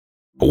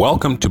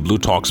Welcome to Blue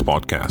Talks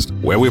Podcast,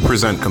 where we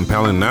present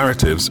compelling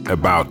narratives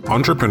about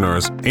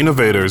entrepreneurs,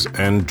 innovators,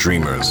 and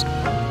dreamers.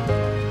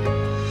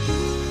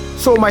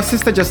 So my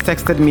sister just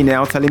texted me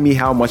now telling me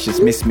how much she's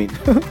missed me.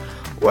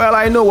 Well,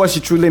 I know what she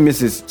truly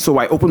misses, so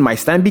I open my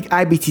Stanbic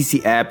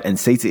IBTC app and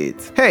say to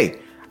it, "Hey,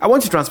 I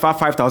want to transfer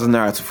 5,000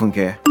 Naira to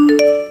Funke."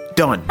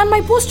 Done. And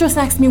my boss just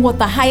asked me what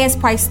the highest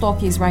price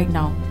stock is right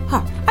now.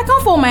 I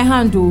can't fold my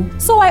hand though.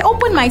 So I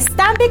open my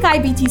Stanbic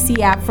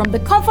IBTC app from the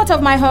comfort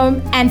of my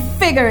home and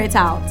figure it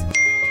out.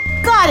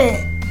 Got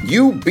it!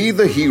 You be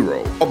the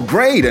hero.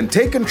 Upgrade and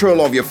take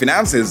control of your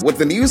finances with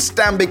the new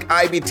Stanbic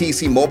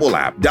IBTC mobile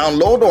app.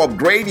 Download or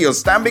upgrade your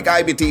Stanbic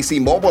IBTC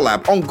mobile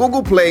app on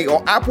Google Play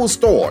or Apple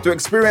Store to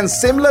experience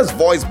seamless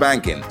voice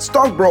banking,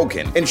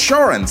 stockbroking,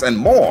 insurance, and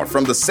more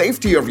from the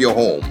safety of your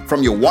home.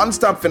 From your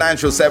one-stop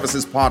financial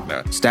services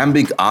partner,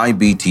 Stanbic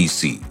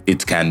IBTC.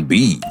 It can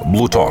be.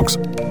 Blue Talks,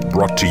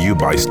 brought to you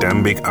by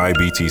Stanbic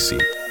IBTC.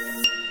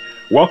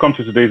 Welcome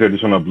to today's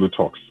edition of Blue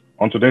Talks.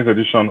 On today's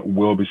edition,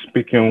 we'll be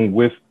speaking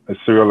with a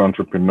serial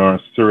entrepreneur,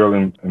 serial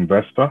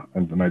investor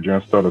in the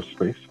Nigerian startup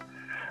space.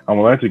 And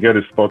we'd like to get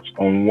his thoughts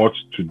on what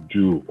to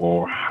do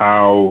or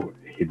how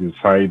he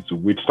decides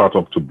which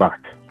startup to back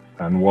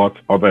and what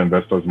other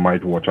investors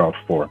might watch out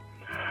for.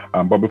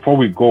 But before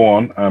we go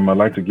on, I'd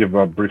like to give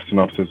a brief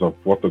synopsis of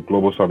what the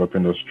global startup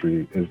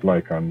industry is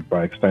like and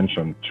by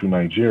extension to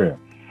Nigeria.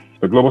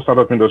 The global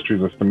startup industry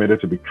is estimated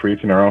to be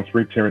creating around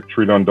 $3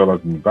 trillion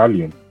in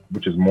value,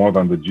 which is more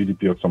than the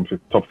GDP of some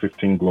top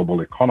 15 global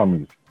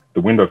economies.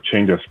 The wind of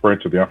change has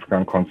spread to the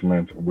African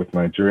continent, with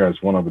Nigeria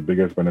as one of the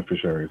biggest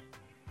beneficiaries.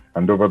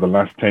 And over the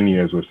last 10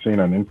 years, we've seen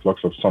an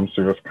influx of some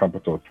serious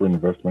capital through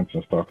investments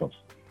in startups.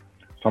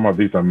 Some of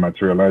these have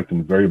materialized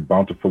in very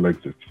bountiful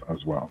exits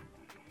as well.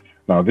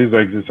 Now, these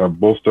exits have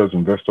bolstered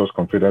investors'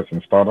 confidence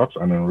in startups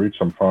and enriched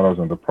some founders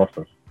in the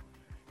process.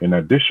 In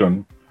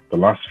addition, the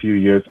last few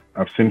years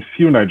have seen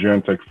few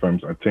Nigerian tech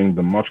firms attain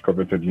the much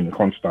coveted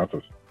unicorn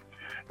status.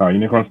 Now,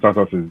 unicorn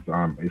status is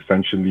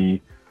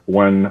essentially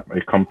when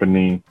a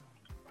company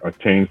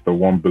attains the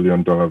 $1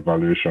 billion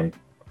valuation,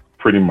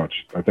 pretty much.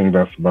 I think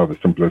that's about the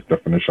simplest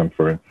definition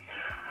for it.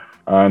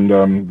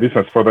 And this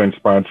has further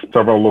inspired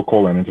several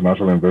local and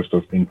international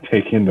investors in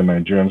taking the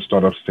Nigerian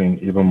startup scene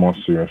even more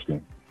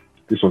seriously.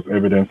 This was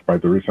evidenced by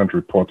the recent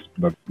report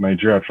that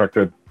Nigeria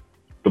attracted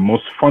the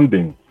most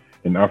funding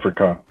in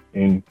Africa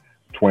in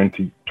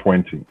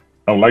 2020.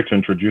 I would like to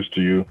introduce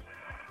to you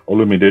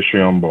Olumide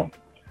Soyombo.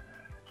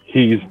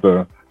 He is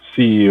the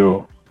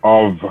CEO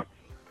of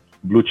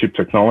Blue Chip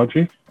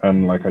Technology,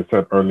 and like I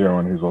said earlier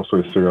on, he's also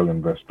a serial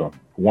investor.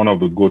 One of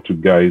the go-to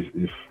guys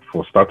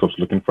for startups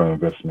looking for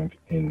investment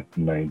in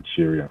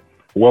Nigeria.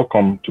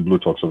 Welcome to Blue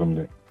Talks,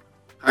 Olumide.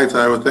 Hi,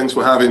 Tyra. Thanks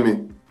for having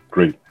me.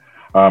 Great.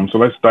 So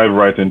let's dive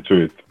right into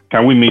it.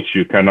 Can we meet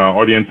you? Can our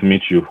audience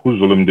meet you?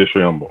 Who's Olumide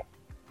Soyombo?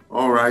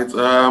 All right.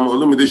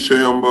 Olumide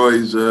Soyombo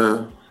is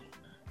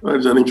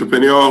an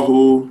entrepreneur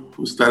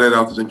who started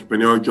out his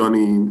entrepreneurial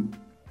journey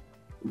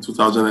in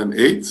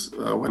 2008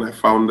 when I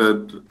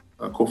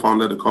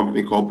co-founded a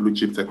company called Blue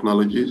Chip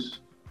Technologies.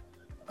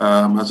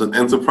 As an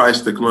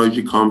enterprise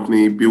technology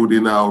company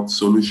building out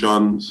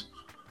solutions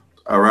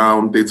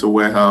around data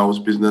warehouse,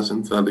 business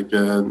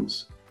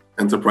intelligence,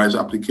 enterprise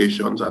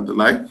applications, and the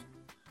like.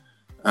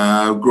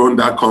 Grown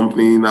that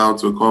company now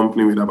to a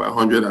company with about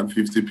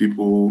 150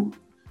 people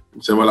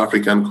in several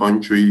African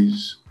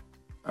countries,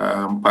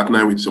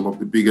 partnering with some of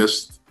the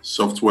biggest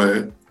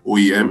software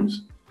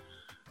OEMs.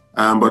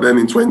 But then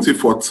in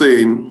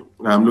 2014,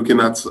 looking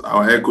at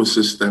our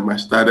ecosystem, I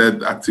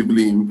started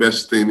actively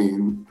investing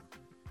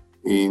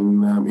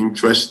in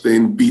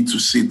interesting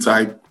B2C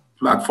type,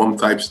 platform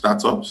type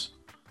startups.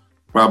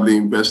 Probably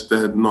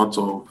invested north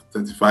of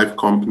 35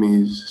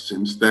 companies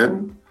since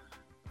then.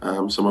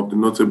 Some of the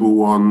notable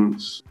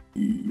ones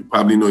you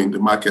probably know in the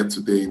market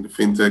today in the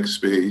fintech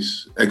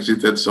space,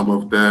 exited some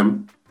of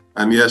them.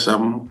 And yes,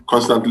 I'm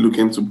constantly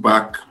looking to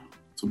back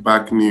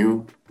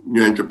new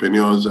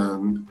entrepreneurs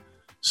and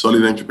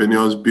solid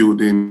entrepreneurs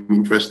building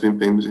interesting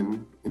things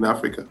in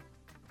Africa.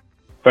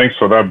 Thanks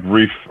for that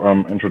brief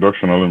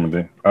introduction,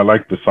 Olumide. I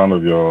like the sound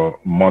of your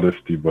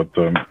modesty, but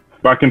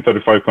backing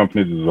 35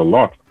 companies is a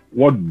lot.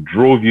 What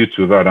drove you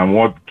to that, and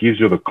what gives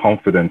you the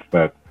confidence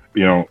that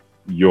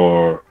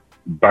you're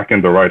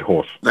backing the right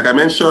horse? Like I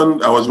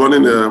mentioned,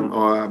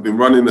 I've been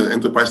running an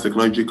enterprise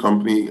technology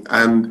company,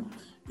 and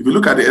if you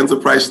look at the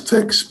enterprise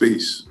tech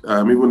space,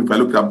 even if I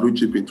looked at Blue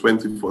Chip in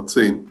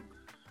 2014.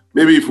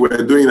 Maybe if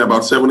we're doing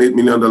about $7-8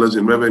 million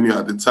in revenue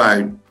at the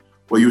time,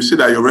 well, you see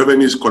that your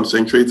revenue is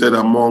concentrated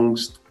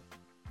amongst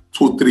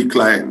 2-3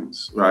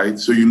 clients, right?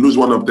 So you lose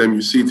one of them,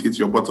 you see it hit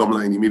your bottom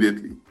line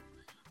immediately.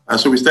 And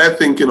so we started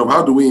thinking of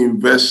how do we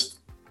invest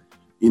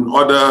in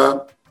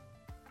other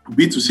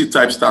B2C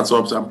type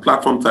startups and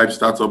platform type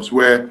startups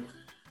where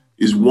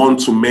is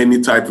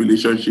one-to-many type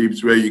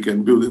relationships where you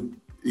can build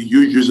a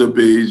huge user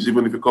base,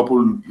 even if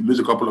you lose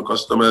a couple of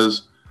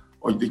customers,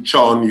 or the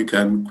churn, you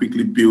can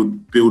quickly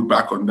build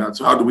back on that.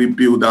 So how do we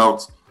build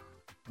out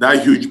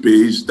that huge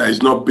base that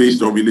is not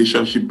based on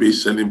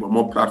relationship-based selling, but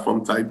more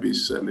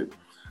platform-type-based selling?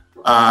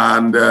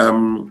 And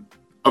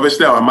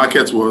obviously our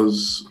market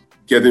was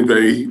getting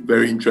very,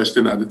 very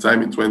interesting at the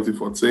time in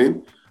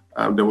 2014.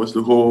 There was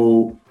the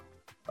whole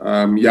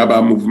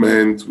Yaba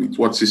movement with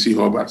what CC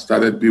Hub had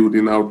started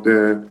building out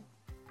there.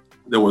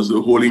 There was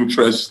the whole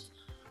interest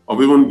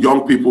of even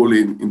young people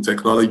in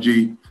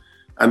technology.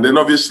 And then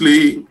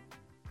obviously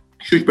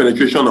huge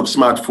penetration of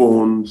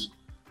smartphones,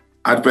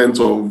 advent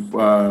of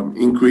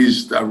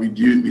increased and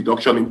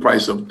reduction in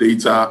price of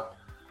data.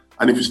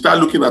 And if you start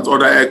looking at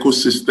other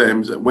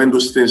ecosystems, when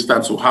those things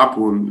start to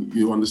happen,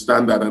 you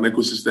understand that an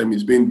ecosystem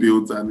is being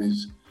built and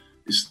is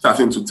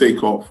starting to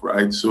take off,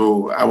 right?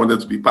 So I wanted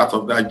to be part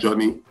of that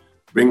journey,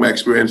 bring my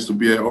experience to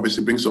bear,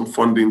 obviously bring some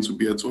funding to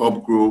bear to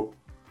help grow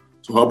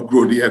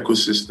the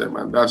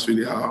ecosystem. And that's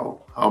really how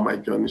my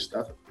journey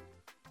started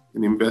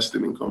in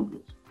investing in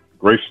companies.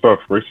 Great stuff.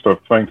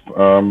 Thanks.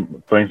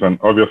 And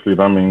obviously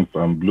that means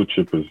Blue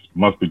Chip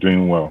must be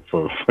doing well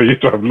for you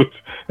to have looked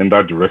in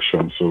that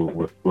direction.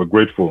 So we're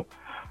grateful.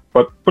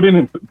 But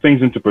putting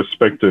things into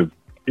perspective,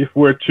 if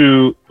we're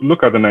to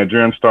look at the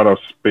Nigerian startup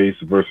space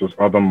versus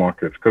other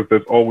markets, because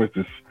there's always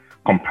this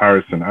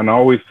comparison, and I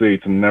always say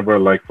it's never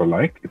like for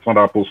like. It's not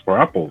apples for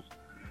apples.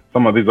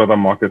 Some of these other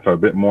markets are a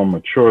bit more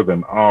mature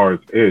than ours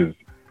is.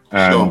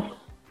 And Sure.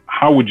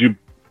 How would you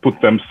put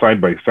them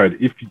side by side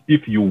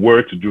if you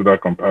were to do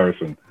that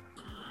comparison?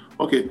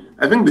 Okay,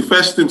 I think the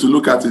first thing to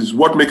look at is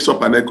what makes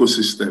up an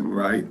ecosystem,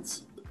 right?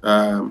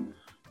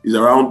 Is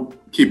around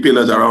key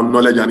pillars around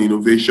knowledge and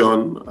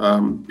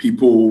innovation,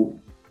 people,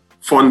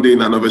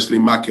 funding, and obviously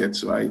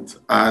markets, right?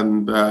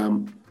 And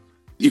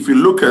if you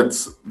look at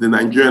the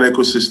Nigerian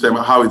ecosystem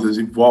and how it has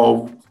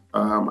evolved,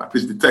 at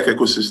least the tech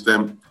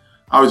ecosystem,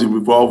 how it's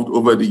evolved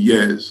over the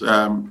years,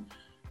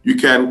 you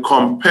can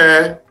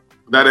compare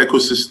that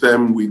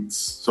ecosystem with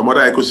some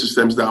other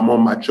ecosystems that are more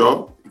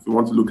mature. If you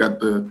want to look at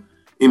the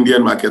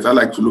Indian market, I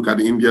like to look at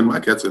the Indian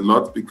market a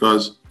lot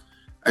because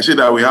I see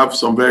that we have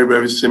some very,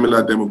 very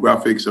similar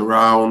demographics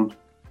around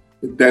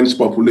the dense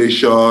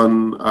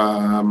population.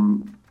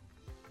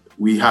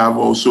 We have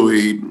also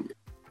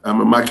a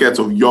market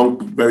of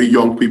very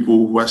young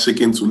people who are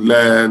seeking to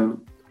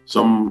learn,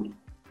 some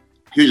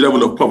huge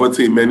level of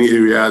poverty in many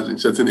areas, in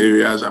certain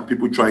areas, and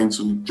people trying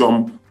to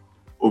jump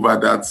over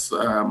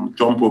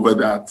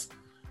that.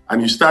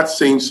 And you start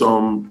seeing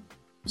some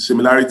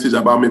similarities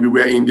about maybe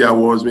where India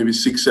was maybe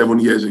 6-7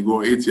 years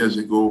ago, 8 years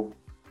ago,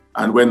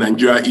 and where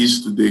Nigeria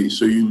is today.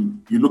 So you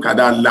look at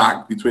that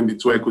lag between the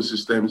two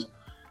ecosystems,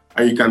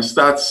 and you can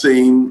start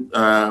seeing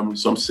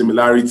some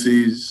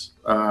similarities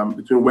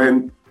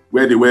between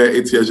where they were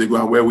 8 years ago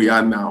and where we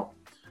are now.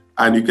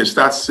 And you can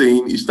start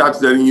seeing, it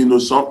starts letting you know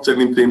some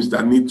certain things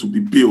that need to be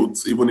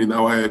built even in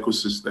our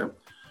ecosystem.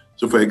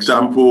 So for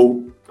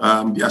example,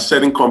 there are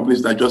certain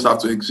companies that just have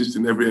to exist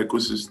in every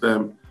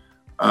ecosystem.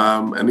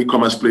 An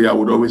e-commerce player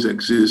would always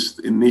exist.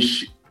 In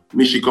niche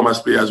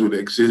e-commerce players would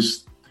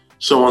exist.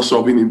 Someone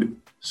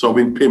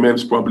solving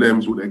payments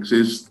problems would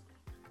exist.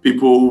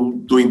 People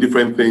doing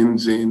different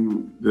things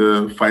in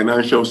the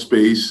financial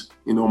space,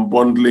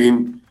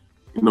 unbundling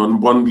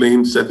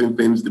certain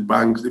things. They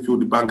feel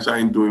the banks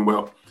aren't doing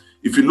well.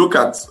 If you look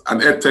at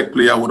an edtech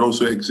player would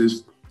also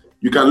exist.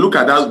 You can look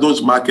at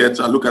those markets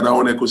and look at our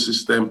own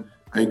ecosystem,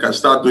 and you can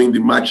start doing the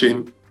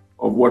matching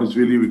of what is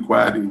really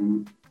required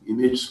in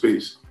each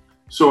space.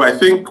 So I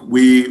think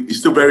it's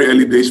still very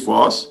early days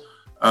for us.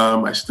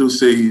 I still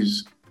say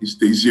it's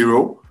day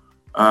zero.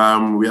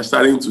 We are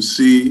starting to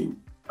see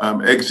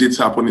exits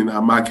happen in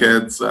our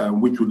markets,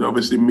 which would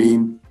obviously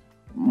mean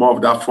more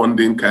of that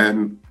funding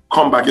can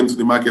come back into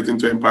the market,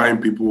 into empowering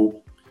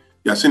people.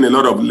 You are seeing a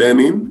lot of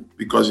learning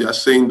because you are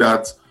saying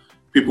that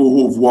people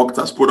who've worked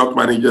as product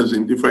managers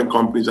in different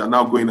companies are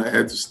now going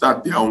ahead to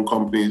start their own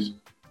companies.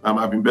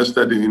 I've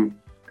invested in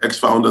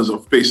ex-founders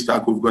of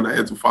Paystack who've gone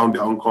ahead to found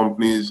their own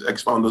companies,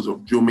 ex-founders of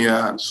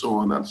Jumia, and so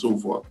on and so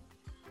forth.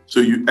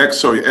 So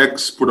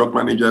ex-product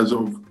managers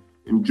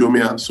in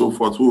Jumia and so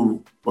forth,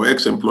 or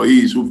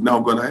ex-employees who've now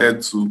gone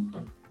ahead to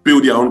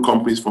build their own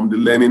companies from the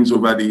learnings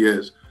over the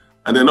years.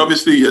 And then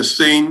obviously you're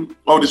saying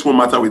all this won't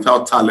matter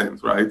without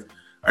talent, right?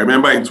 I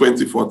remember in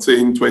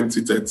 2014,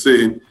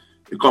 2013,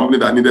 a company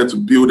that needed to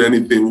build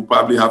anything would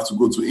probably have to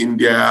go to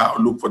India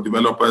or look for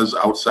developers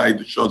outside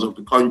the shores of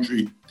the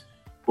country.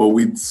 But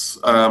with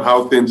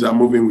how things are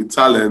moving with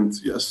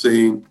talent, you're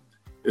seeing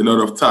a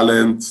lot of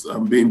talent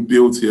being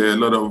built here. A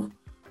lot of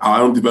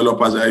our own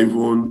developers are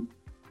even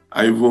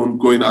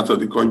going out of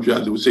the country,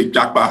 as they would say,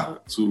 Japa,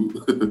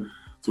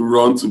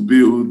 to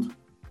build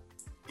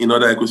in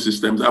other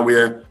ecosystems. And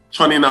we're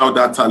churning out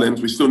that talent.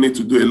 We still need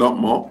to do a lot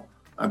more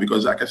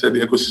because, like I said,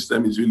 the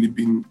ecosystem is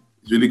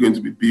really going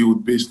to be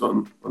built based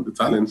on the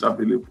talents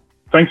available.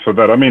 Thanks for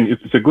that. I mean,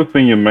 it's a good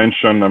thing you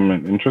mentioned.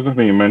 Interesting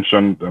thing you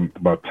mentioned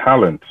about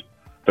talent.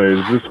 There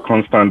is this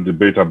constant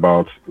debate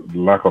about the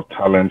lack of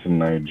talent in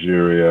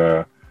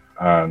Nigeria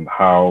and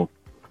how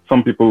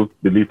some people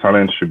believe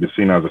talent should be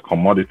seen as a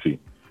commodity,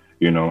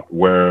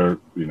 where,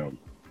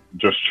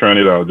 just churn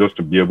it out just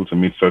to be able to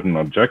meet certain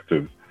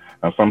objectives.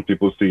 And some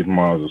people see it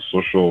more as a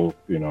social,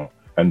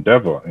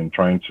 endeavor in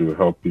trying to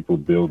help people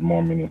build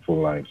more meaningful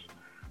lives.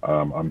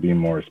 and being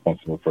more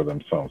responsible for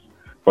themselves.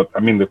 But I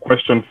mean, the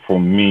question for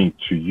me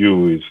to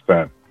you is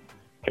that,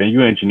 can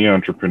you engineer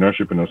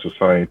entrepreneurship in a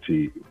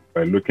society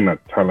by looking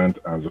at talent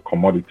as a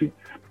commodity?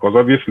 Because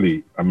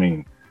obviously, I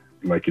mean,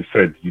 like you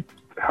said,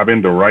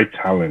 having the right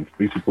talent,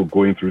 these people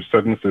going through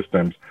certain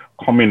systems,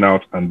 coming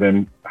out and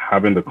then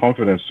having the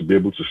confidence to be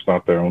able to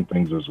start their own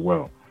things as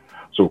well.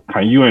 So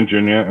can you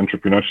engineer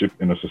entrepreneurship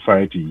in a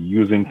society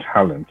using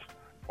talent,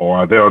 or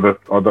are there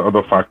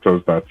other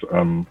factors that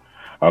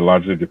are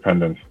largely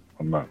dependent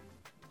on that?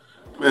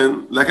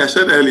 And like I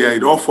said earlier,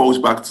 it all falls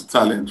back to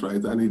talent,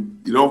 right?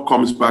 And it all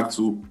comes back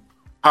to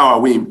how are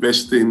we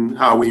investing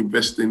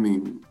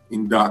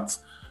in that.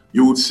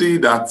 You would see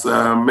that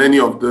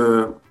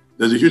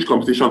there's a huge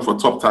competition for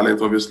top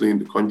talent, obviously, in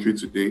the country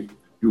today.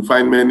 You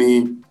find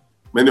many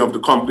of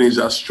the companies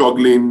are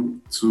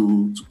struggling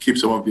to keep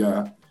some of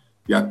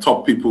their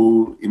top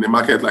people in a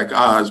market like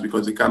ours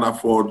because they can't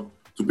afford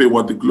to pay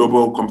what the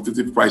global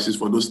competitive prices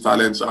for those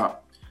talents are.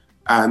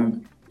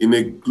 And in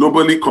a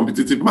globally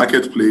competitive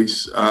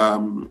marketplace,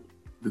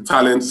 the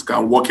talents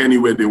can work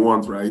anywhere they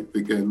want, right?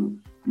 They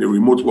can, in a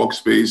remote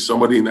workspace,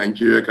 somebody in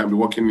Nigeria can be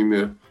working in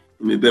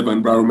a dev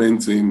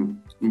environment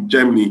in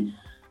Germany.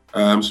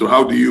 So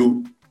how do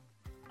you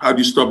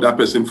stop that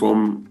person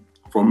from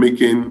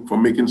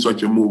making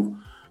such a move?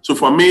 So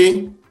for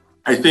me,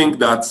 I think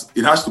that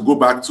it has to go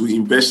back to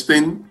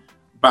investing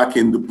back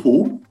in the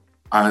pool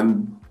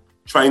and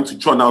trying to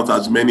churn out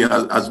as many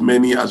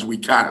as we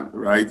can,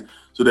 right?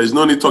 So there's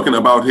no need talking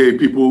about, hey,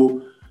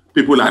 people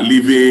are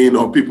leaving,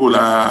 or people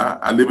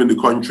are leaving the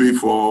country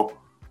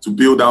to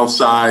build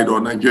outside, or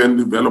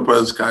Nigerian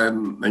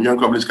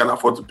companies can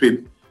afford to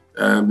pay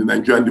the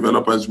Nigerian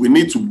developers. We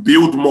need to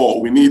build more.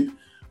 We need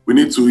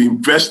to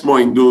invest more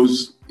in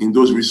those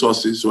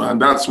resources. So, and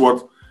that's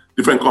what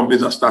different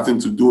companies are starting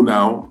to do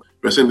now.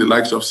 We're seeing the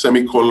likes of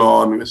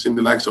Semicolon, we're seeing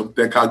the likes of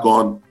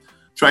Decagon,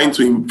 trying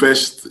to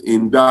invest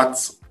in that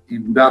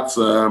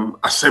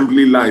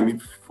assembly line,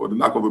 for the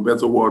lack of a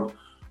better word,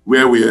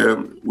 where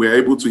we're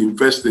able to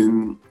invest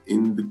in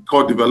the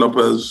core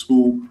developers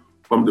who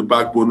form the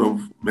backbone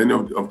of many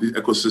of the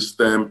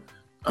ecosystem,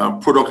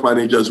 product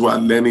managers who are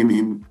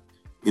learning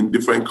in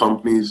different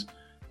companies.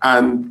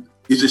 And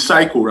it's a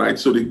cycle, right?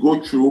 So they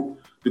go through,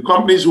 the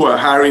companies who are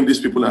hiring these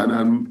people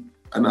and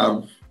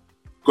have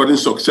gotten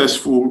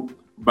successful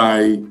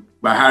by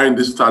hiring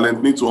this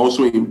talent need to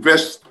also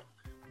invest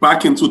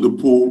back into the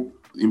pool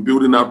in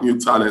building up new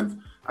talent.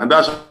 And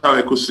that's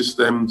how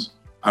ecosystems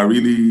are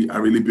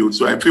really built.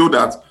 So I feel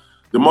that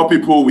the more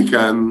people we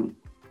can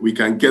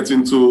get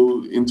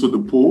into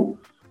the pool,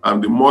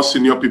 the more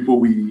senior people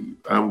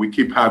we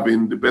keep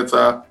having, the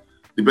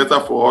better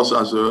for us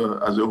as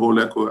a whole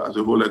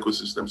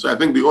ecosystem. So I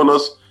think the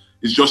onus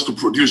is just to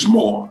produce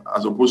more,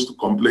 as opposed to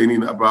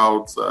complaining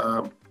about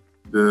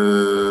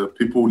the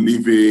people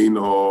leaving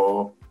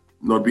or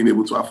not being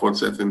able to afford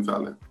certain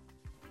talent.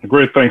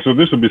 Great, thanks. So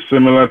this would be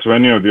similar to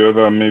any of the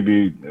other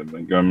maybe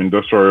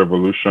industrial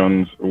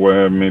revolutions,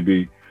 where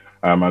maybe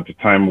at the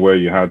time where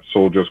you had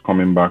soldiers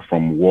coming back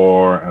from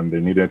war and they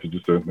needed to do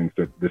certain things,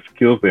 that the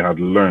skills they had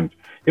learned,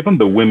 even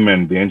the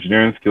women, the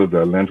engineering skills they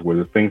learned were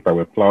the things that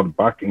were plowed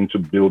back into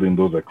building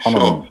those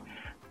economies.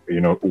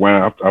 Sure. When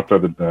after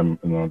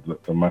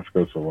the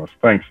massacres of us.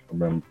 Thanks,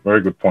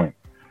 very good point.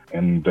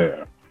 And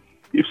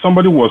if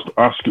somebody was to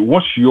ask you,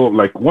 what's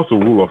the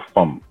rule of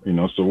thumb?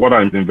 So what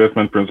are the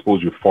investment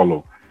principles you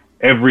follow?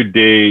 Every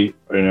day,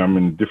 I'm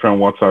in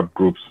different WhatsApp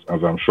groups,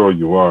 as I'm sure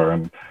you are,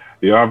 and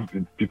they have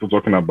people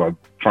talking about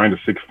trying to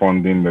seek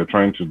funding. They're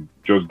trying to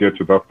just get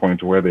to that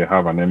point where they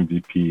have an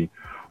MVP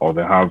or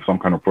they have some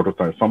kind of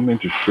prototype, something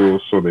to show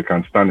so they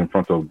can stand in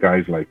front of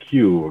guys like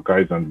you, or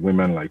guys and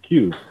women like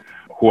you,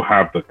 who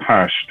have the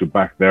cash to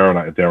back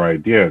their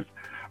ideas.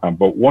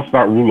 But what's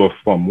that rule of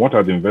thumb? What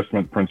are the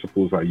investment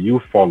principles that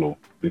you follow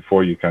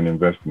before you can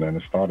invest in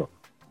any startup?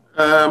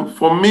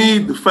 For me,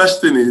 the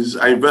first thing is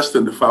I invest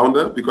in the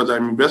founder, because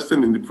I'm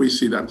investing in the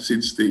pre-seed and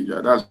seed stage.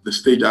 That's the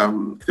stage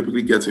I'm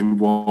typically get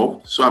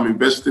involved. So I'm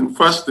investing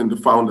first in the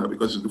founder,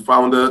 because it's the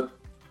founder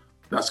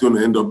that's going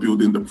to end up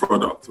building the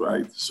product,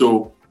 right?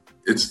 So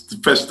it's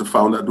first the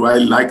founder. Do I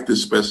like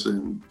this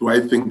person? Do I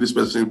think this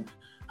person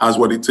has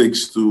what it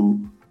takes to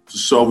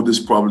solve this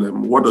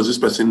problem? What does this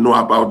person know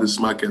about this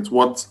market?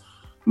 What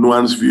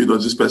nuanced view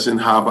does this person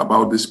have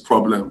about this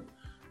problem?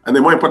 And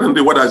then more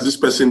importantly, what has this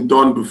person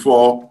done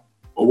before,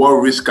 or what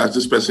risk has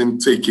this person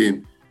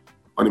taken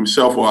on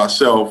himself or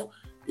herself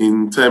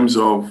in terms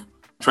of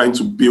trying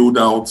to build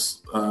out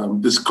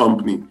this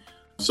company?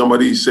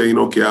 Somebody is saying,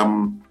 okay,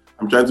 I'm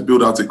trying to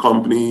build out a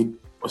company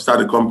or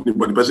start a company,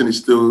 but the person is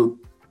still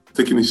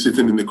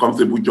sitting in a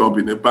comfortable job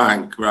in a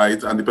bank,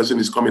 right? And the person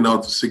is coming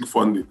out to seek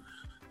funding.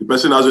 The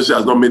person, as I say,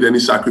 has not made any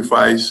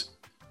sacrifice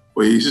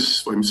for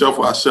himself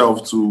or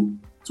herself to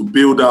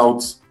build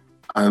out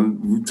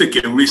and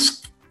take a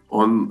risk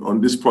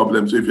on this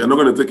problem. So if you're not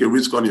going to take a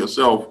risk on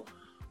yourself,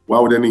 why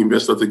would any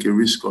investor take a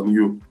risk on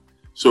you?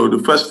 So the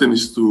first thing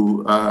is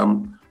to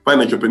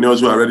find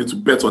entrepreneurs who are ready to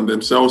bet on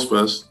themselves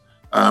first,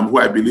 who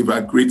I believe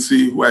are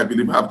gritty, who I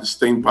believe have the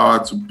staying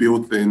power to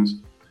build things,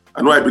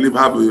 and who I believe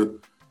have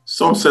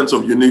some sense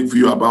of unique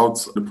view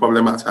about the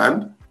problem at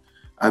hand.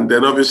 And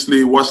then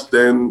obviously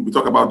we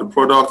talk about the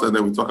product, and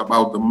then we talk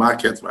about the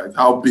market, right?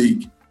 How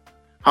big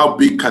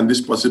can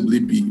this possibly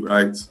be,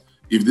 right?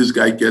 If this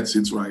guy gets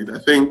it right. I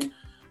think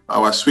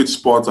our sweet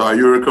spot, our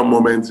eureka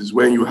moment is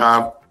when you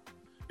have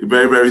a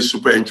very, very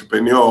super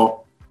entrepreneur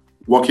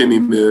working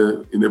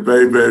in a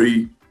very,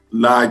 very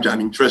large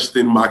and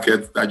interesting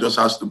market that just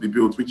has to be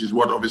built, which is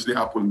what obviously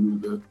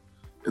happened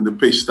in the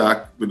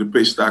Paystack, with the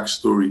Paystack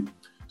story.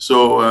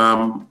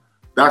 So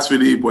that's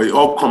really, but it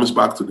all comes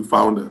back to the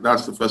founder.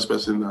 That's the first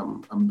person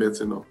I'm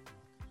betting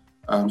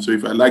on. So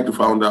if I like the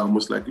founder, I'll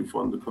most likely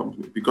fund the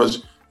company,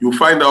 because you'll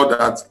find out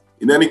that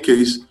in any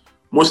case,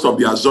 most of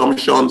the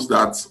assumptions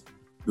that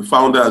the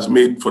founder has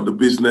made for the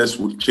business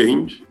would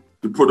change.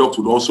 The product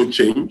would also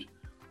change,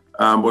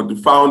 but the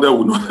founder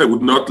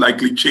would not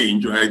likely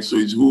change, right? So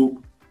it's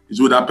who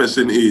that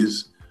person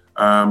is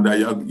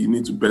that you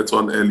need to bet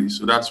on early.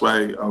 So that's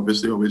why I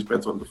obviously always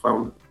bet on the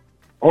founder.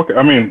 Okay,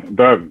 I mean,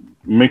 that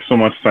makes so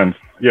much sense.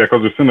 Yeah,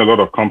 because we've seen a lot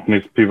of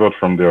companies pivot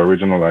from their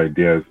original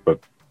ideas, but,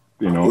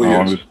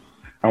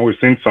 and we've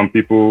seen some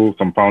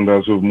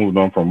founders who've moved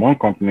on from one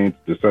company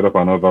to set up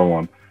another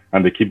one,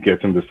 and they keep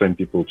getting the same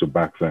people to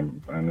back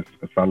them. And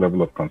it's that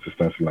level of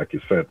consistency, like you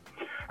said.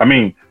 I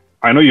mean,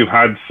 I know you've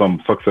had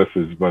some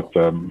successes, but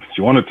do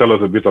you want to tell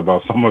us a bit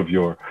about some of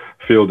your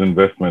failed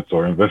investments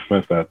or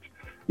investments that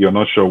you're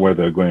not sure where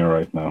they're going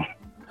right now?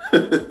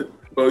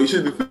 Well, you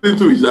see, the thing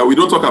too is that we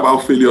don't talk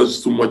about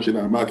failures too much in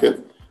our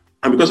market.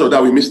 And because of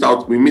that, we miss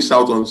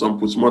out on some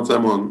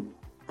postmortem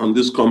on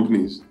these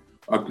companies,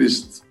 at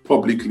least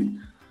publicly.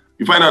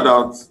 You find out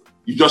that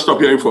you just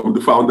stop hearing from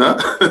the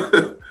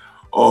founder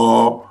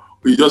or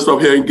you just stop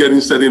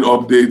getting certain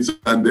updates,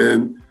 and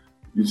then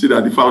you see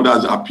that the founder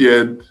has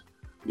appeared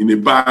in a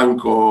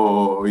bank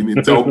or in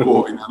a telco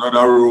or in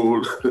another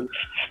role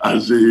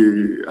as a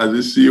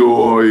CEO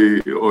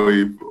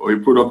or a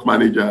product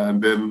manager,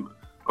 and then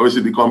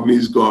obviously the company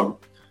is gone.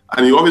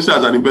 And you obviously,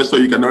 as an investor,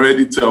 you can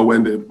already tell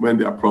when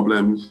there are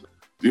problems,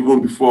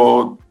 even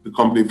before the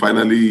company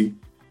finally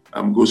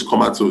goes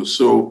comatose.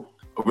 So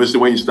obviously,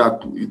 when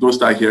you don't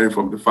start hearing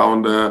from the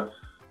founder,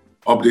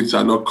 updates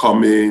are not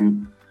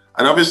coming.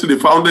 And obviously, the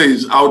founder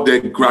is out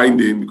there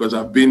grinding, because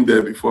I've been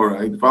there before,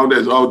 right? The founder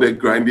is out there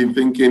grinding,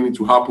 thinking it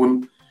will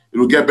happen. It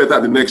will get better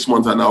the next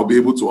month, and I'll be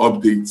able to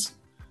update.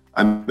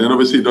 And then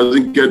obviously, it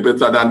doesn't get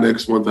better that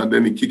next month, and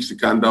then it kicks the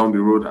can down the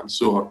road and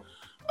so on.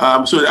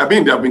 So I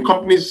mean, there have been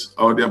companies,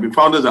 or there have been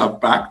founders that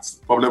have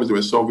backed problems they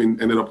were solving,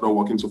 ended up not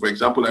working. So for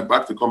example, I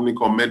backed a company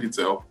called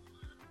Meditel,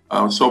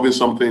 solving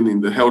something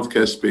in the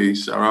healthcare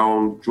space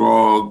around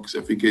drugs,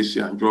 efficacy,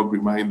 and drug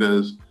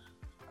reminders.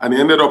 And it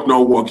ended up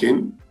not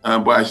working.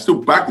 But I still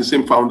back the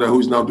same founder who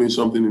is now doing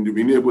something in the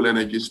renewable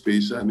energy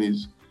space and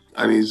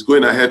is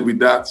going ahead with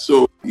that.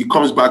 So it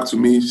comes back to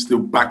me still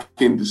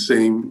backing the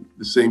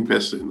same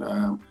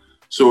person.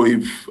 So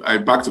if I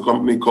backed a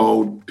company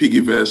called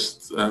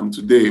PiggyVest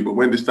today, but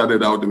when they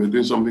started out, they were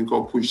doing something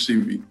called Push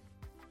CV.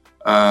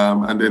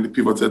 And then they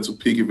pivoted to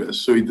PiggyVest.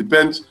 So it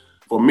depends.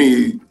 For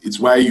me, it's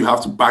why you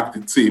have to back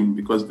the team,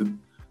 because the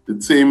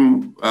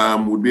team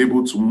would be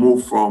able to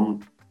move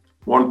from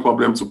one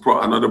problem to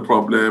another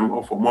problem,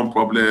 or from one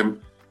problem,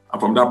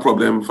 and from that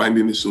problem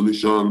finding a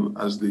solution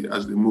as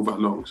they move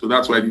along. So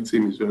that's why the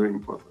team is very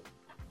important.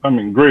 I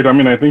mean, great. I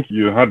mean, I think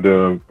you had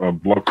a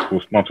blog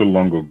post not too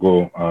long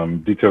ago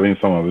detailing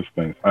some of these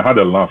things. I had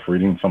a laugh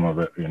reading some of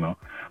it,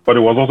 but it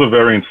was also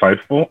very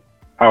insightful.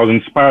 I was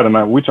inspired,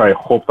 and which I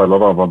hope a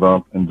lot of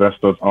other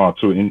investors are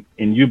too,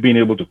 in you being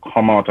able to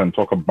come out and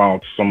talk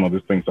about some of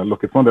these things. That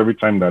look, it's not every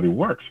time that it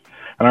works.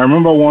 And I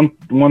remember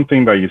one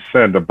thing that you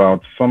said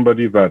about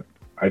somebody that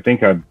I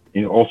think had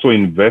also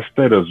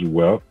invested as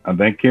well, and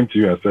then came to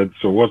you and said,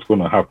 so what's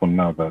going to happen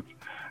now that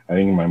I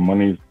think my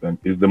money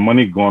is the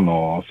money gone,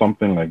 or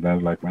something like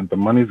that? Like, man, the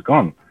money's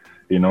gone,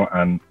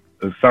 and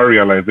it's a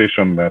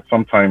realization that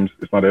sometimes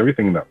it's not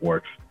everything that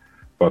works,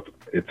 but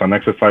it's an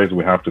exercise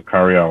we have to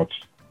carry out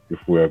if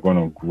we are going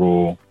to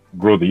grow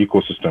the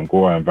ecosystem,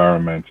 grow our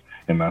environment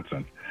in that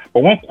sense.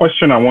 But one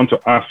question I want to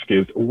ask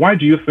is, why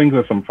do you think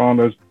that some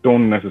founders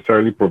don't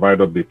necessarily provide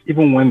updates,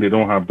 even when they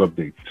don't have the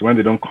updates, when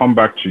they don't come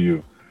back to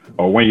you,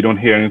 or when you don't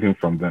hear anything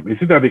from them? Is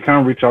it that they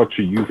can't reach out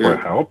to you for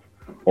help?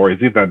 Or is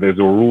it that there's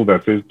a rule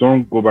that says,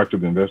 don't go back to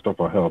the investor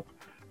for help?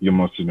 You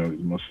must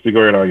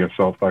figure it out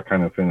yourself, that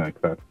kind of thing like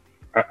that.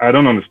 I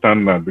don't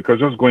understand that, because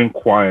just going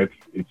quiet,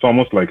 it's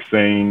almost like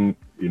saying,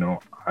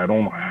 I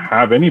don't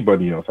have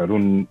anybody else. I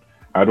don't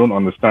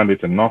understand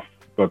it enough,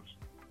 but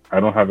I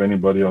don't have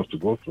anybody else to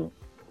go through.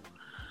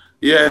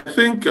 Yeah, I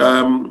think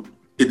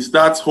it's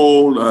that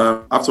whole,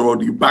 after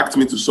all, you backed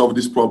me to solve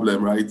this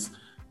problem, right?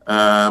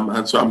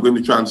 And so I'm going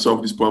to try and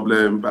solve this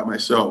problem by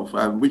myself,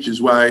 and which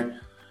is why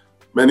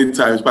many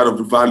times part of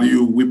the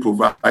value we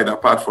provide,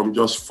 apart from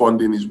just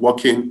funding, is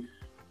working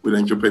with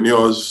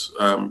entrepreneurs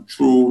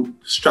through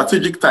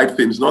strategic type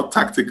things, not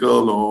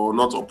tactical or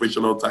not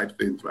operational type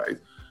things, right?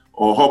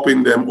 Or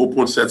helping them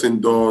open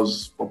certain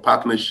doors for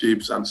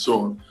partnerships and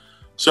so on.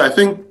 So I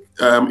think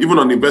even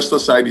on the investor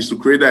side, is to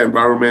create that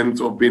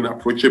environment of being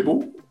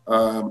approachable.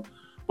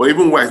 But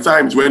even at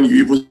times when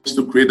you even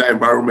to create that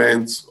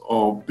environment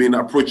of being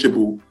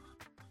approachable,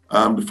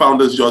 the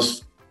founders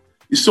just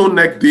is so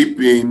neck deep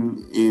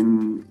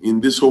in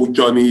this whole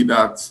journey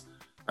that,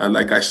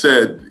 like I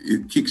said,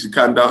 it kicks the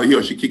can down. He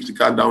or she kicks the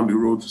can down the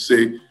road to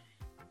say,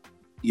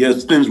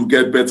 yes, things will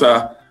get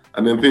better,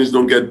 and then things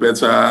don't get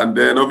better, and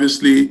then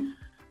obviously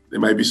there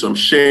might be some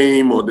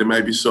shame, or there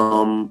might be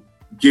some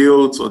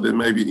guilt, or there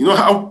might be, you know,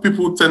 how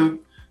people tend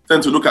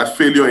to look at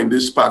failure in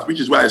this part, which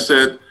is why I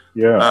said,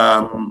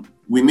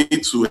 we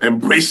need to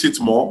embrace it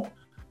more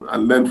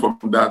and learn from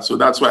that. So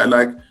that's why I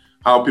like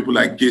how people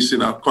like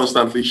Jason are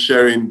constantly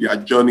sharing their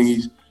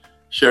journeys,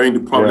 sharing the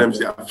problems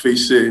they are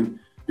facing,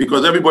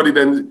 because everybody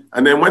then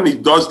when he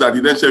does that,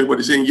 he then sees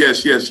everybody saying,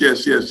 yes,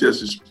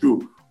 it's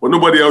true. But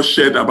nobody else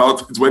shared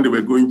about it when they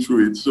were going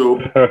through it.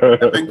 So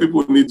I think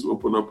people need to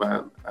open up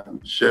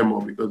and share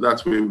more, because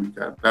that way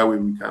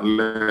we can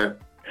learn.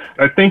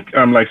 I think,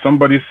 like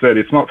somebody said,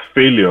 it's not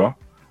failure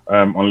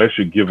unless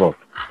you give up.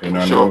 You know,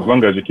 and as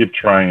long as you keep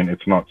trying,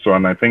 it's not. So,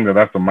 and I think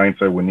that's the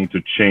mindset we need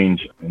to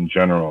change in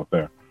general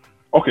there.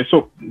 Okay,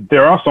 so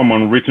there are some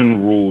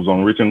unwritten rules,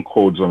 unwritten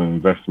codes of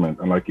investment.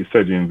 And like you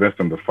said, you invest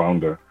in the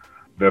founder.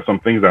 There are some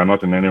things that are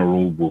not in any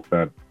rule book.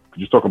 That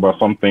could you talk about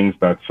some things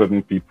that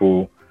certain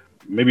people,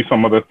 maybe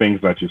some other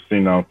things that you've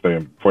seen out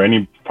there for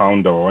any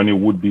founder or any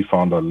would-be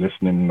founder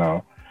listening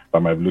now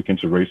that might be looking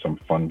to raise some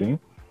funding,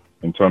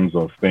 in terms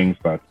of things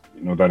that,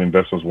 you know, that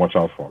investors watch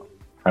out for?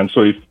 And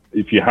so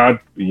if you had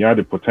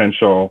a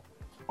potential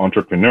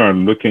entrepreneur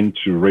looking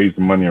to raise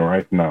money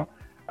right now,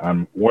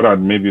 what are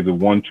maybe the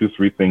 1, 2,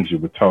 3 things you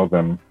would tell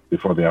them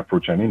before they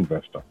approach an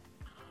investor?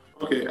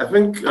 Okay, I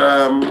think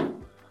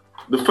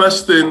the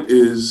first thing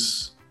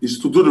is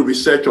to do the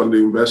research on the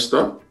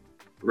investor,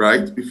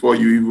 right, before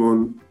you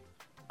even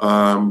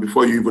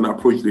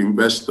approach the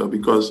investor,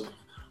 because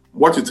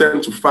what you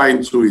tend to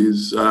find too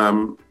is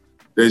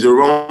there's a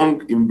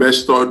wrong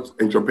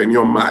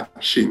investor-entrepreneur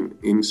matching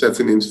in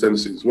certain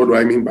instances. What do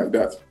I mean by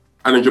that?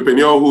 An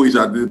entrepreneur who is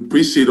at the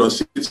pre-seed or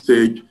seed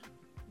stage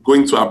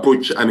going to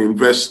approach an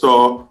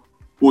investor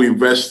who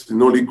invests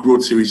in only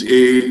growth Series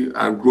A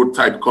and growth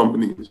type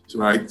companies,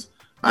 right?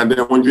 And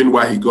then wondering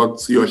why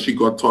he or she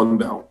got turned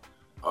down.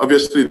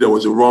 Obviously, there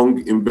was a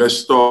wrong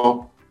investor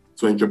to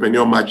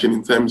entrepreneur matching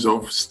in terms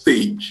of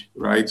stage,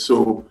 right?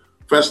 So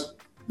first,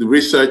 the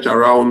research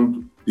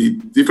around the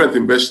different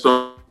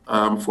investors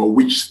for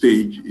which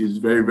stage is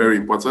very, very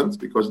important,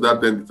 because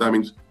that then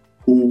determines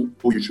who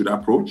you should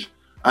approach.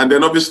 And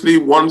then obviously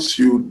once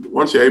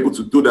you're able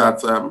to do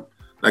that,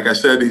 like I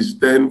said, is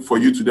then for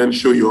you to then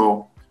show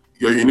your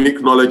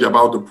unique knowledge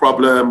about the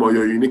problem or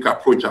your unique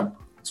approach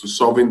to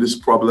solving this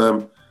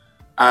problem,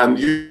 and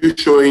you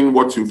showing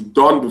what you've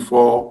done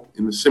before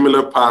in a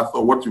similar path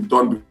or what you've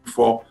done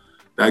before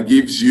that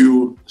gives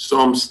you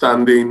some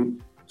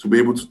standing to be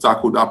able to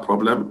tackle that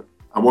problem,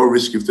 and what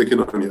risk you've taken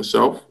on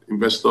yourself.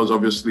 Investors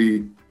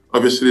obviously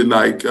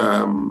like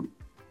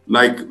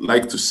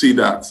to see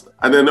that.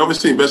 And then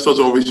obviously investors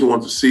obviously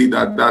want to see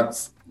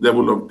that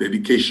level of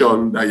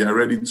dedication, that you're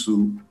ready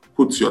to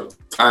put your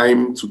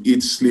time to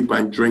eat, sleep,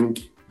 and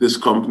drink this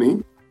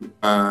company.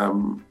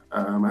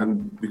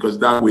 And because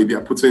that way they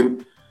are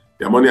putting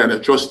their money and their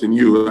trust in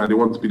you, and they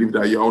want to believe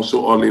that you're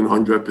also all in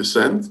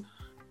 100%.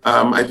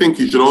 I think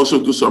you should also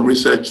do some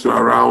research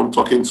around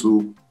talking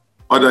to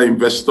other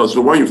investors. So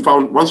once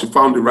you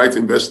found the right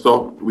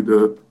investor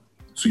to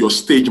your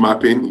stage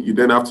mapping, you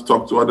then have to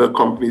talk to other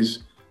companies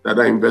that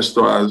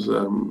investor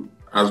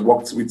has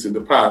worked with in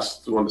the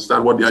past to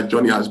understand what their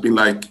journey has been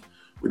like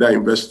with that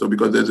investor.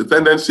 Because there's a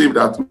tendency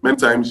that many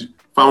times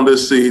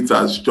founders see it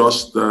as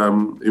just a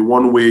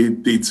one-way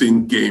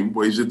dating game,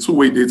 but it's a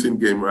two-way dating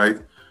game, right?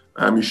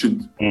 You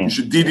should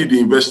DD the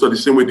investor the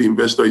same way the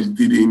investor is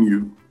DDing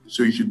you.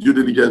 So you should due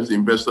diligence the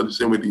investor the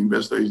same way the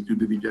investor is due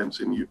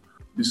diligence in you,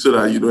 so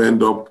that you don't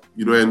end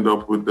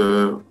up with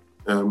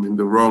in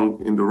the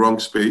wrong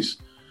space.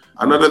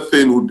 Another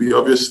thing would be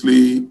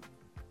obviously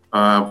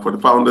for the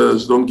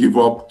founders, don't give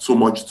up too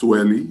much too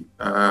early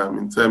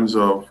in terms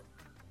of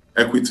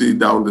equity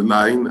down the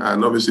line,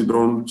 and obviously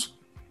don't.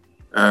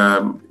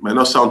 It might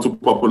not sound too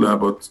popular,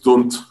 but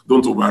don't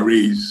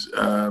overraise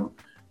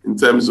in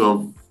terms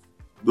of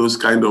those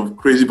kind of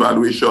crazy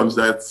valuations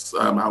that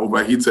are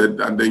overheated,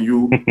 and then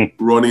you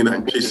running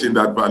and chasing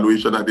that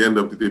valuation at the end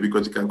of the day,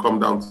 because it can come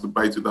down to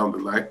bite you down the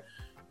line.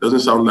 Doesn't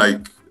sound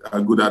like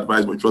a good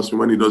advice, but trust me,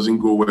 when it doesn't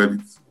go well,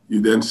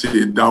 you then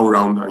see a down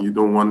round, and you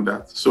don't want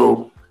that.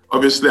 So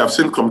obviously, I've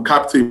seen some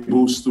cap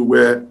tables to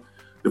where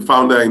the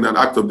founder, in an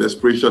act of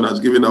desperation,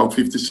 has given out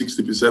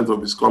 50-60% of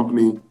his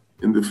company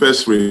in the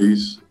first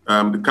raise.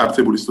 The cap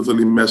table is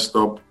totally messed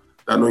up,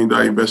 that knowing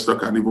that investor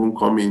can even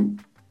come in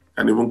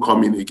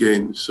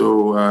again.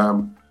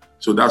 So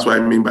so that's what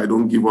I mean by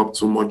don't give up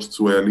too much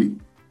too early,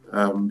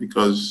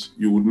 because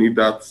you would need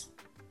that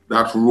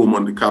room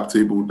on the cap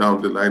table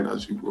down the line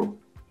as you grow.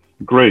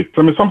 Great.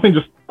 So I mean, something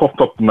just popped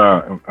up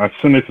now. I've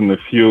seen it in a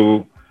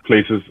few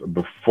places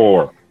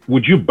before.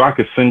 Would you back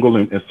a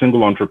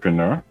single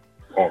entrepreneur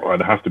or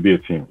it has to be a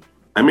team?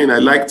 I mean, I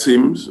like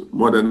teams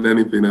more than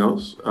anything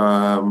else.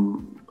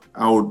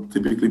 I would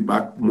typically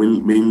back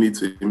mainly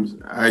teams.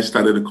 I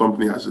started the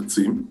company as a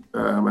team,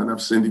 and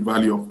I've seen the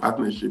value of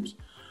partnerships.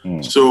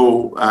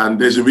 So, and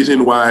there's a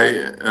reason why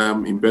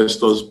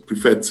investors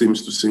prefer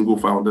teams to single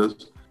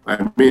founders.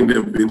 I mean,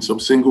 there have been some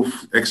single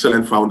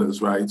excellent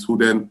founders, right, who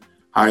then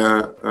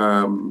hire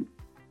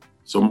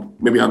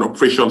maybe an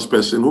operations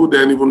person who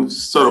then even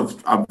sort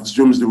of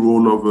assumes the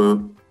role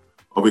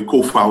of a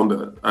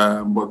co-founder,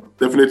 but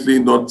definitely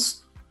not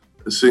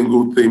a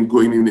single team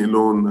going in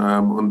alone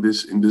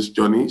in this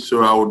journey.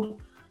 So I would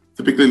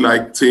typically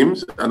like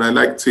teams, and I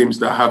like teams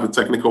that have a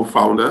technical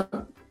founder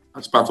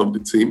as part of the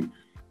team,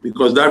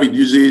 because that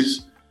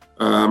reduces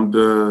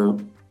the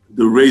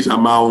raise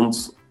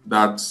amount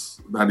that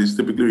is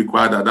typically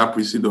required at that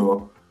pre-seed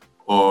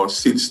or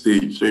seed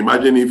stage. So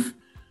imagine if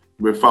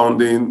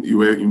you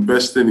were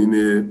investing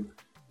in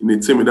a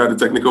team without a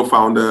technical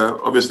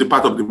founder. Obviously,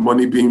 part of the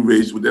money being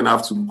raised would then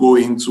have to go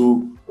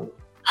into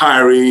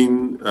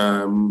hiring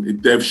a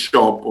dev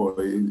shop or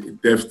a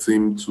dev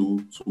team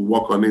to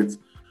work on it.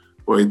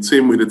 For a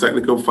team with a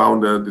technical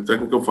founder, the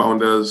technical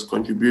founder's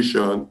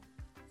contribution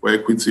for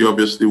equity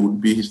obviously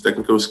would be his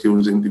technical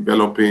skills in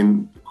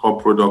developing the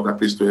core product at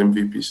least to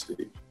MVP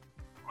stage.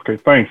 Okay,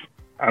 thanks.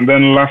 And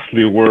then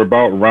lastly, we're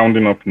about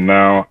rounding up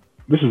now.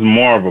 This is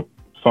more of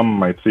some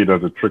might see it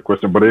as a trick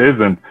question, but it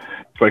isn't.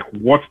 It's like,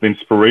 what's the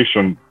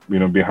inspiration,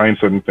 behind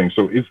certain things?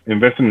 So is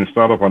investing in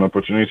startup an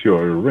opportunity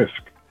or a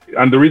risk?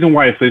 And the reason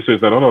why I say so is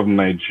that a lot of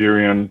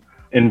Nigerian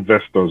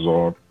investors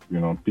or,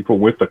 people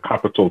with the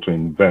capital to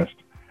invest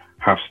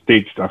have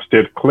stayed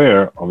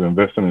clear of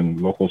investing in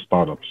local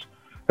startups,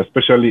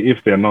 especially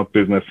if they're not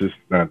businesses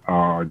that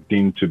are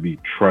deemed to be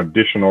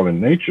traditional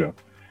in nature.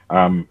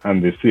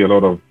 And they see a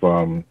lot of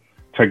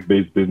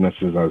tech-based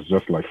businesses as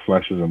just like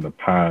flashes in the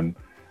pan,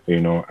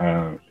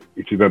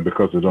 it's either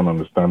because they don't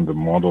understand the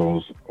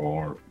models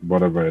or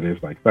whatever it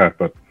is like that.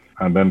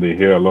 And then they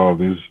hear a lot of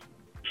these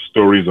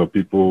stories of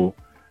people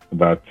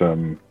that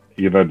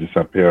either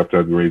disappear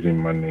after raising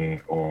money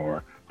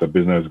or the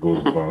business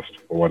goes bust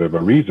for whatever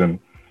reason,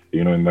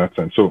 in that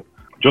sense. So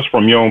just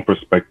from your own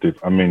perspective,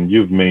 I mean,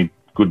 you've made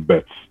good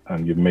bets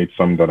and you've made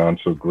some that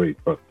aren't so great,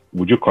 but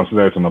would you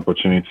consider it an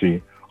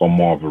opportunity or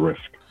more of a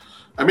risk?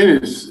 I mean,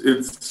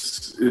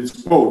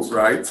 it's both,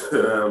 right?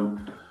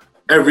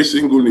 Every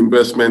single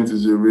investment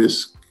is a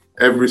risk.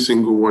 Every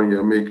single one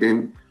you're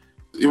making,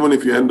 even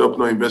if you end up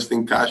not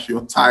investing cash,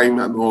 your time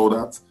and all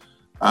that,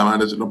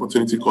 and there's an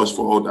opportunity cost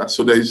for all that.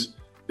 So there's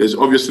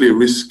obviously a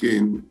risk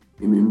in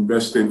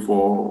investing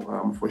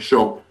for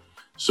sure.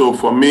 So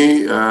for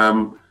me,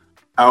 I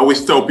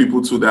always tell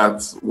people too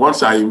that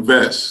once I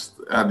invest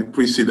at the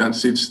pre-seed and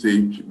seed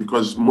stage,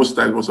 because most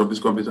of these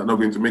companies are not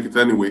going to make it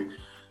anyway,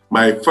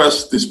 my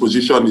first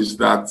disposition is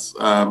that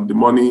the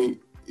money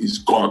is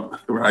gone,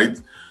 right?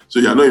 So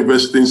you're not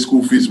investing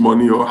school fees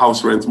money or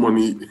house rent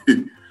money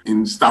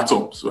in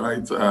startups,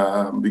 right?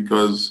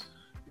 Because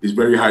it's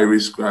very high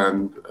risk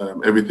and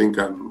everything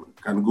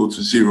can go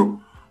to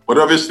zero. But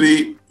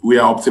obviously, we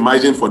are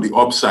optimizing for the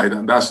upside,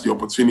 and that's the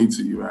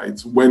opportunity, right?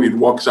 When it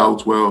works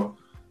out well,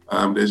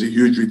 there's a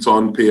huge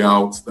return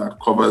payout that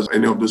covers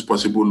any of those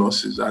possible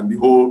losses. And the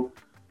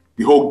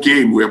whole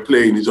game we're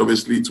playing is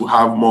obviously to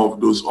have more of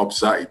those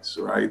upsides,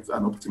 right?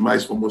 And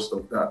optimize for most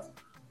of that.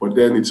 But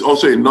then it's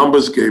also a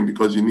numbers game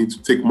because you need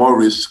to take more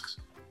risks.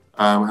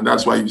 And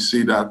that's why you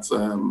see that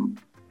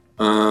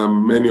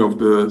many of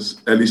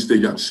the early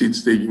stage and seed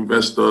stage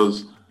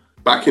investors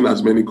backing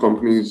as many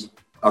companies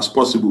as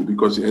possible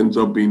because it ends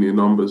up being a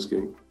numbers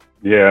game.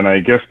 Yeah, and I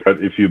guess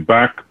that if you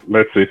back,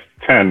 let's say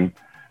 10,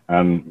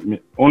 and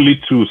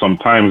only 2,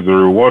 sometimes the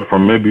reward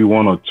from maybe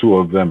 1 or 2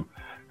 of them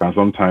can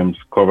sometimes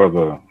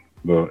cover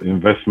the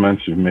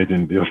investments you've made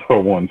in the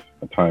other ones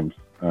at times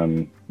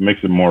and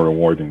makes it more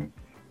rewarding.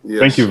 Yes.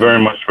 Thank you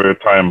very much for your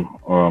time,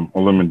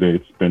 Olumide.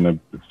 It's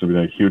been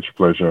a huge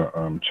pleasure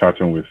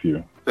chatting with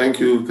you. Thank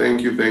you.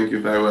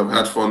 I've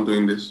had fun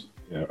doing this.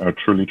 Yeah, I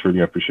truly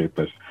appreciate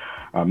this.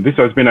 This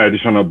has been an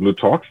edition of Blue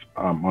Talks.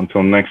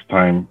 Until next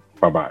time,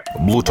 bye-bye.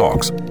 Blue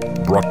Talks,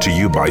 brought to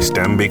you by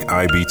Stanbic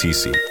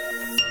IBTC.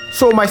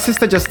 So my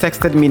sister just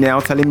texted me now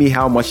telling me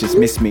how much she's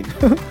missed me.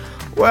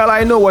 Well,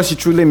 I know what she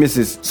truly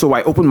misses, so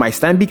I open my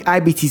Stanbic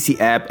IBTC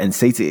app and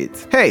say to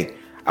it, "Hey,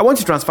 I want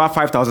to transfer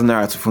 5,000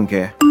 naira to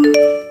Funke."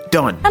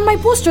 Done. And my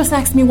boss just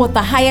asked me what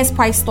the highest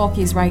price stock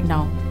is right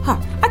now.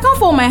 I can't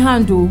fold my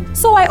hand though.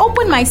 So I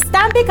opened my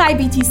Stanbic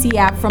IBTC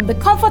app from the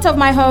comfort of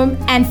my home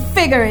and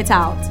figure it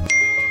out.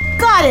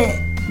 Got it!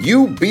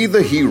 You be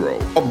the hero.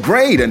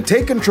 Upgrade and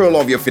take control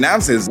of your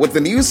finances with the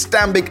new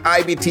Stanbic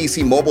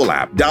IBTC mobile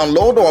app.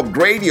 Download or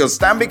upgrade your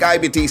Stanbic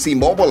IBTC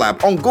mobile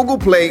app on Google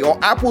Play or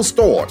Apple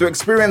Store to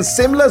experience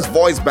seamless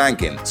voice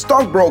banking,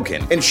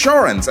 stockbroking,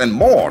 insurance, and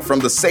more from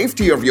the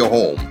safety of your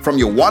home. From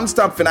your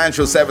one-stop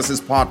financial services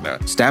partner,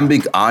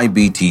 Stanbic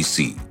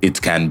IBTC. It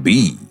can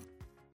be.